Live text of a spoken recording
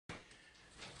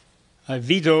I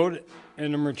vetoed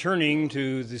and am returning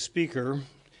to the Speaker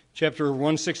Chapter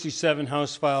 167,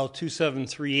 House File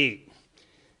 2738.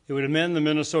 It would amend the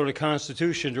Minnesota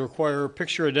Constitution to require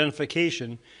picture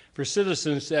identification for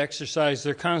citizens to exercise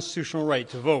their constitutional right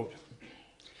to vote.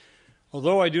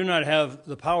 Although I do not have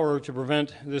the power to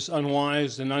prevent this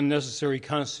unwise and unnecessary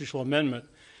constitutional amendment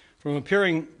from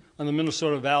appearing on the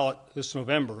Minnesota ballot this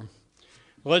November,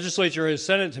 the legislature has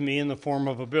sent it to me in the form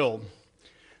of a bill.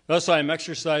 Thus, I am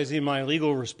exercising my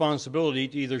legal responsibility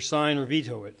to either sign or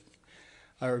veto it.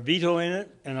 I would veto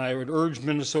it, and I would urge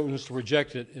Minnesotans to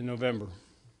reject it in November.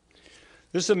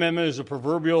 This amendment is a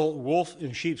proverbial wolf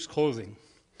in sheep's clothing.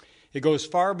 It goes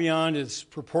far beyond its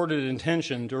purported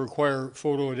intention to require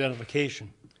photo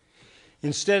identification.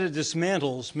 Instead, it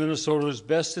dismantles Minnesota's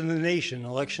best-in-the-nation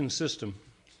election system.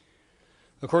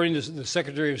 According to the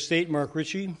Secretary of State, Mark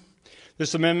Dayton,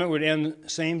 this amendment would end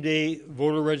same-day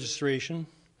voter registration,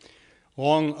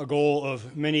 long a goal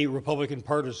of many Republican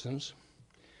partisans,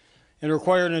 and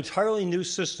require an entirely new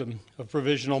system of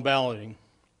provisional balloting.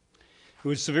 It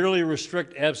would severely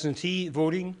restrict absentee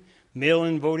voting,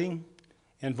 mail-in voting,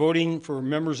 and voting for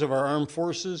members of our armed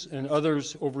forces and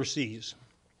others overseas.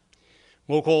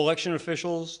 Local election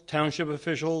officials, township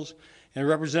officials, and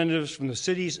representatives from the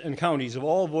cities and counties have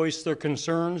all voiced their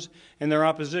concerns and their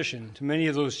opposition to many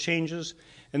of those changes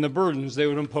and the burdens they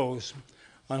would impose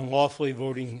on lawfully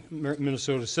voting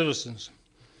Minnesota citizens.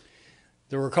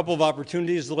 There were a couple of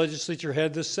opportunities the legislature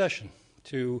had this session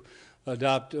to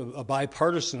adopt a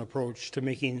bipartisan approach to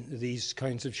making these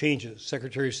kinds of changes.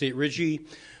 Secretary of State Ritchie,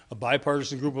 a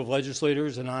bipartisan group of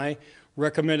legislators, and I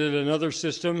recommended another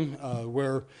system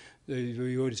where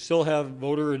we would still have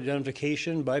voter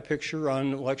identification by picture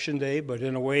on Election Day, but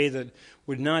in a way that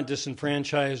would not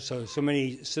disenfranchise so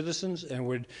many citizens and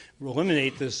would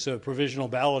eliminate this provisional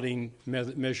balloting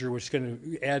measure, which is going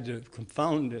to add to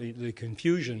confound the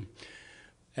confusion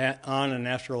on and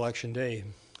after Election Day.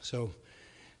 So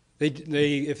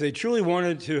if they truly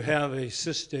wanted to have a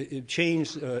system,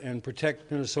 change and protect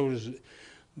Minnesota's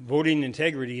voting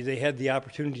integrity, they had the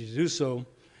opportunity to do so.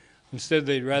 Instead,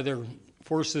 they'd rather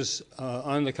force this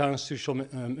on the constitutional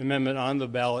amendment on the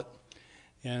ballot.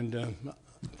 And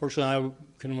fortunately, I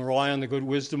can rely on the good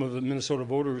wisdom of the Minnesota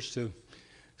voters to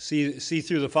see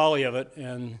through the folly of it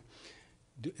and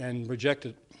reject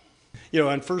it. You know,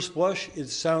 on first blush, it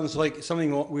sounds like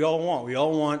something we all want. We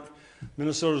all want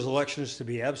Minnesota's elections to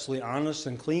be absolutely honest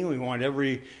and clean. We want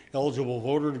every eligible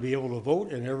voter to be able to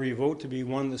vote and every vote to be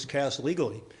one that's cast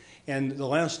legally. And the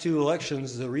last two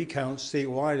elections, the recounts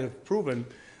statewide have proven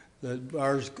that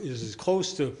ours is as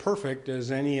close to perfect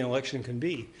as any election can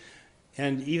be.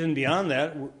 And even beyond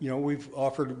that, you know, we've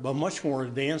offered a much more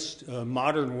advanced,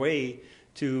 modern way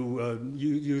to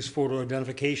use photo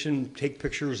identification, take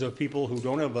pictures of people who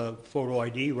don't have a photo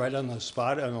ID right on the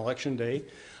spot on Election Day,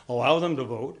 allow them to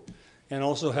vote, and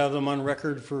also have them on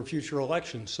record for future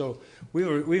elections. So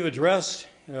we've addressed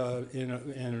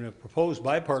in a proposed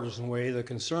bipartisan way the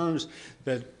concerns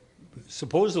that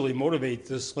supposedly motivate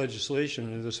this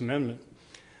legislation and this amendment,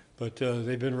 but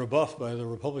they've been rebuffed by the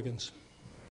Republicans.